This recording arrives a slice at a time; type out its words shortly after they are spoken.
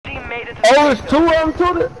Oh, it's two of them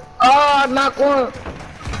to the. Ah, I knocked one.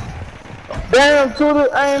 Damn, to the.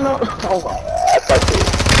 I ain't no. Oh my god, I thought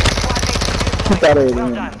that. Put that in. Well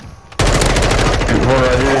done. One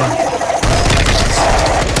right here.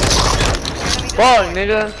 Fuck,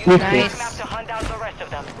 nigga. Nice. Map to hunt down the rest of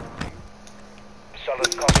them.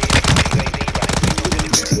 Solid copy.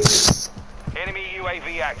 Enemy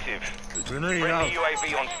UAV active. Friendly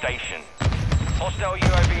UAV on station. Hostile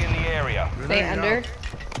UAV in the area. They under.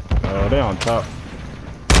 Oh, they on top.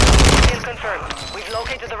 Kill confirmed. We've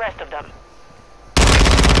located the rest of them.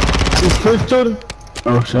 He's pushed to the.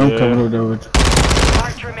 Oh shit, I'm coming over there with you.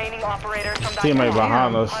 Marked remaining operators from that Teammate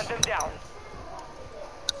behind us. Hunt them down.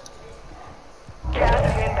 Gas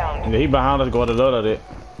is inbound. Yeah, he behind us. Go to the other bit.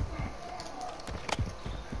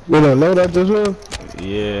 You don't load up this one?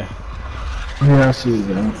 Yeah. Yeah, I see you,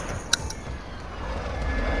 man.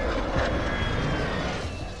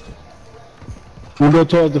 We go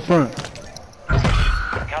towards the front.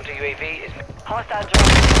 Counter UAV is Hostile drone.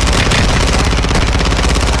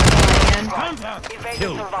 Evade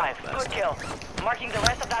and survive. Good kill. Marking the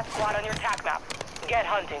rest of that squad on your attack map. Get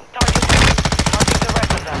hunting. Target. Hunting the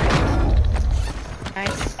rest of them.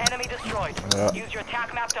 Nice. Enemy destroyed. Yeah. Use your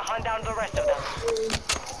attack map to hunt down the rest of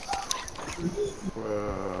them.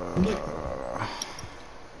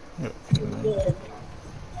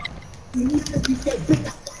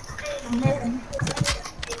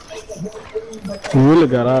 He really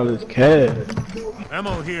got all his cash.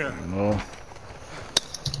 Ammo here. No.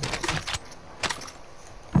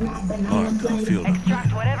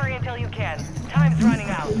 Extract whatever intel you can. Time's running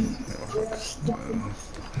out.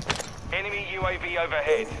 enemy UAV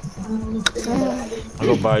overhead. I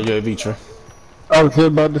go buy a UAV, Trey. I was just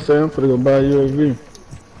about to say I'm finna go buy a UAV.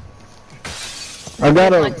 I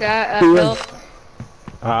got a Like that, Bill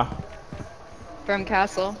Huh? from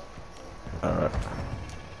Castle. Alright.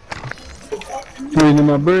 Putting in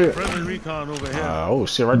my bread. Friendly recon over here. Oh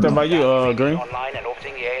shit, right there by you, Green. Online and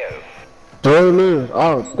orbiting the AO. There it is.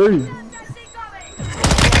 Oh, three. The enemy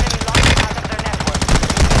locked out of their network.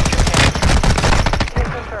 Kill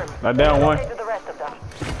confirmed. Not down one. To the rest of them.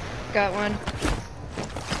 Got one.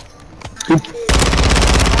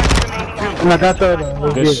 And I got the other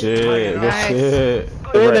one. Good shit, good Nice. shit.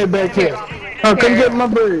 Where they back here? Oh, come get my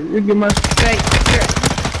bread. You get my. Right,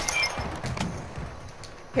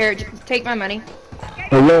 here, take my money.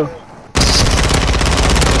 Hello. In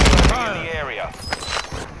the area.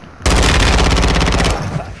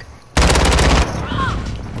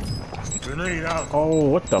 Grenade out. Oh,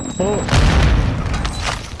 what the fuck?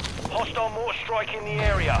 Hostile mortar strike in the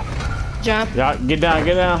area. Jump. Y'all get down,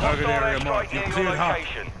 get down. Target Hostile area marked. airstrike You near cleared your hot.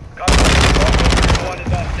 location. Go. One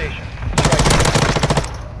is on station.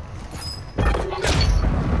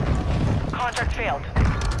 Contract failed.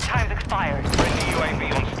 Time's expired. Friendly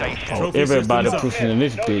UAV on station. Oh, everybody pushing in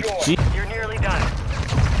this bitch. Gee. You're nearly done.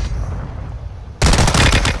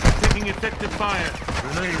 Taking effective fire.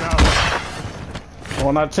 Grenade out.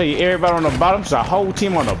 When I tell you everybody on the bottom, it's a whole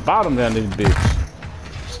team on the bottom down this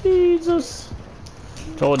bitch. Jesus.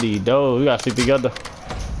 Told these dogs, we gotta stick together.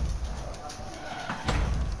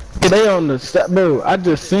 They on the step, bro. I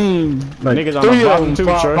just seen like Niggas on the three of bottom them too,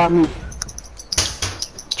 fall Trey. by me.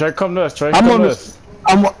 Trey, come to us, Trey. I'm Come on to the. us.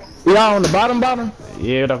 Y'all on the bottom?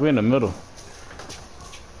 Yeah, like we in the middle.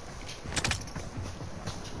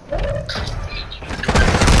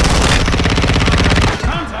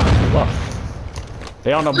 Wow.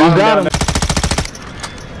 They on the bottom got down him. there.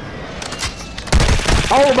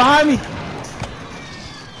 Oh, behind me!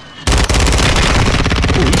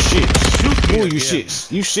 Ooh, you shits. Ooh, you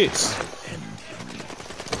shits. You shits.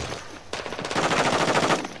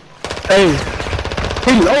 Hey,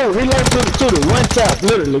 he low to the one top,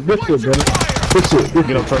 literally. Good shit, brother. Good shit. Good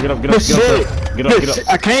Get up, Trey. Get up, get up, Good get up, shit. Trey. Get up, Good get shit.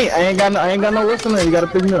 up. I can't. I ain't got no what's in there. You gotta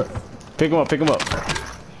pick me up. Pick him up, pick him up.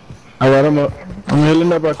 Alright, I'm up. I'm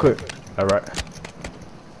healing up right quick. Alright.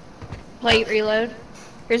 Plate reload.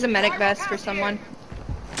 Here's a medic vest for someone.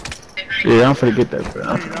 Yeah, I'm finna get that, bro.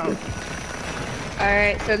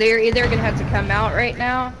 Alright, so they're either gonna have to come out right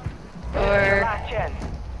now, or... Last chance.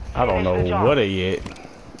 I don't know what it yet.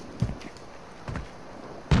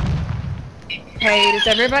 Hey, does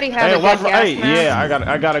everybody have Hey, a watch good gas hey, mask?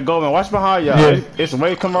 yeah, I gotta go, man. Watch behind y'all. Yeah. It's a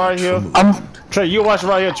way come right here. I'm Trey, you watch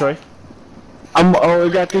right here, Trey. oh,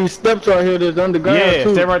 we got these steps right here that's underground Yeah,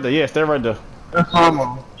 too. stay right there. Yeah, stay right there. That's all I'm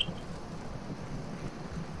on.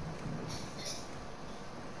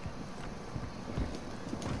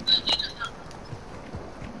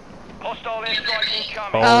 Hostile airstrike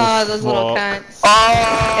incoming. Oh, those little fuck. cunts.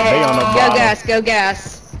 Oh, They on the Go bottom. gas, go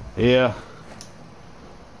gas. Yeah.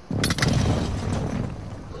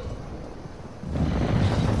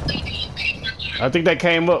 I think they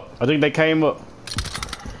came up. I think they came up.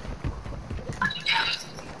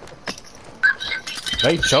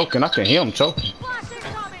 They choking. I can hear them choking.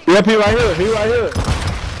 Yep, he right here. He right here.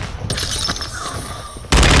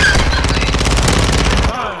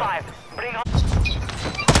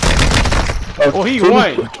 Oh, he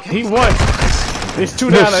won. He won. It's two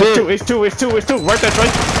down. It's two. It's two. It's two. It's two. Right there, Trey.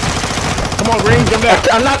 Come on, Green. Jump down.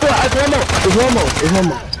 I'm not doing it. It's one more. It's one more. It's one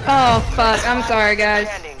more. Oh, fuck. I'm sorry, guys.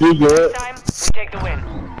 You good? Time, we take the win.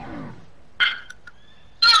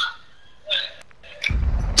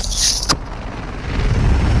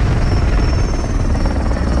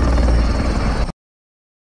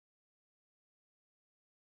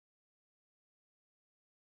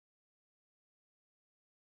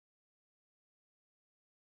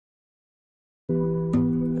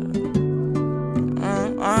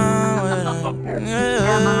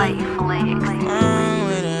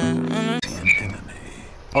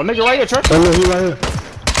 Oh, nigga, right here, Trey. Oh, look, he right here.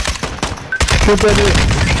 Put that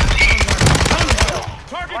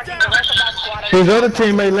in. His other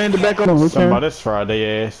teammate landed back on him. Something about this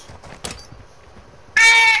Friday ass.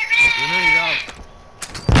 Grenade out.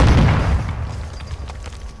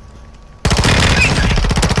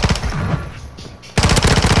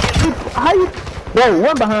 How you? Whoa,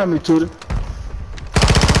 one behind me, Tudor. Drop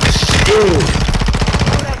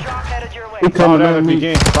headed your way. He Fall coming down on if you me.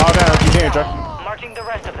 can. Fall down if you can, Trey. Marking the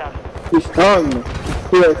rest of them. He stung me.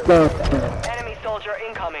 Yeah, stung me. Enemy soldier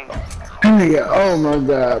incoming. Nigga, oh my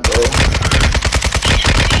god, bro.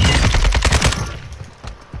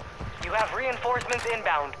 You have reinforcements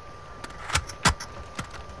inbound.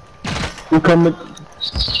 You coming?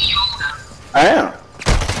 I am.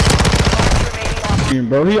 Remaining off.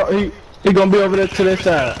 Bro, he gonna be over there to that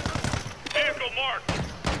side.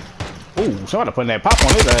 Ooh, somebody putting that pop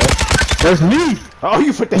on his ass. That's me. Oh,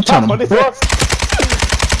 you put that pop on his ass.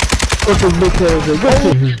 What this bitch ass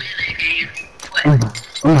is?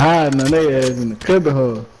 I'm hiding on their ass in the cubby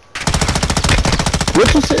hole.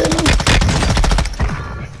 What you said?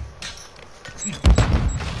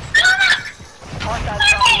 Hostiles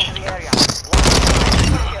dropping into the area.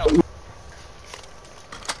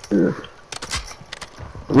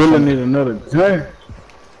 Really need another gun.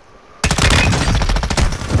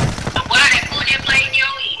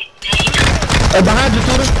 Behind you,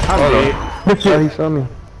 Tudor. I'm dead. Oh, he saw me.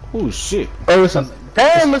 Ooh, shit. Oh, it's a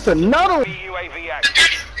damn, it's another one. UAV active.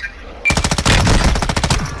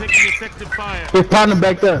 Taking effective fire. His partner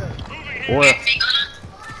back there. Well,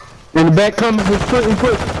 In the back coming, he's pushing. Yeah,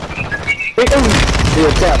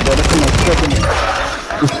 tap, brother. Come on, fucking.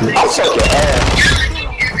 I'll suck your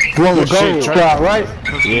ass. One with Good shit, gold, Trey. crowd, right?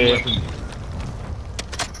 yeah.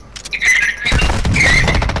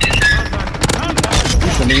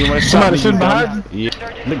 Somebody shooting behind you? Yeah.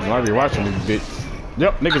 Niggas might be watching this bitch.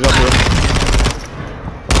 Yep, niggas up here.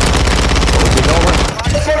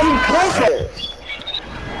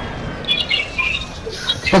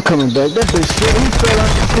 I'm coming back. That bitch shit. He fell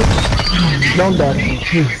out the Don't die.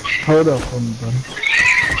 Hold up for me, brother.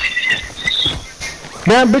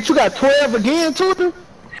 Damn, bitch, you got 12 again, Tudor? Me?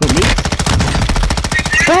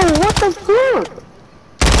 Oh, what the fuck?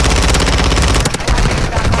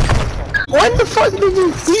 What the fuck did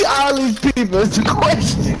you see all these people? It's the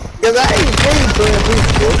question. Cause I ain't seen 12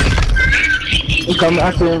 people. I'm coming,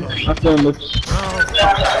 I feel him.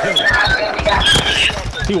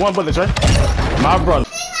 He one bullet, right? My brother.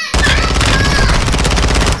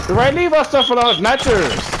 Right, leave our stuff for those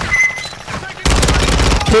natures.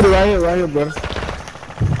 Put it right here, brother.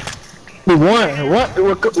 He won. What?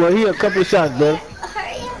 Well, he a couple of shots, brother.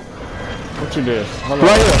 What you did? Hold on.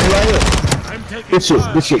 Right here. I'm taking Good shit.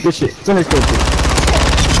 fire. Finish that shit.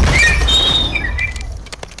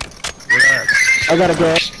 I gotta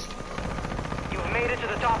go. You've made it to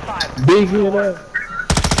the top 5. Big hit up.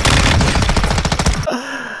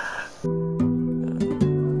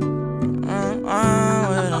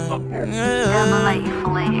 Family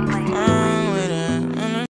flicks.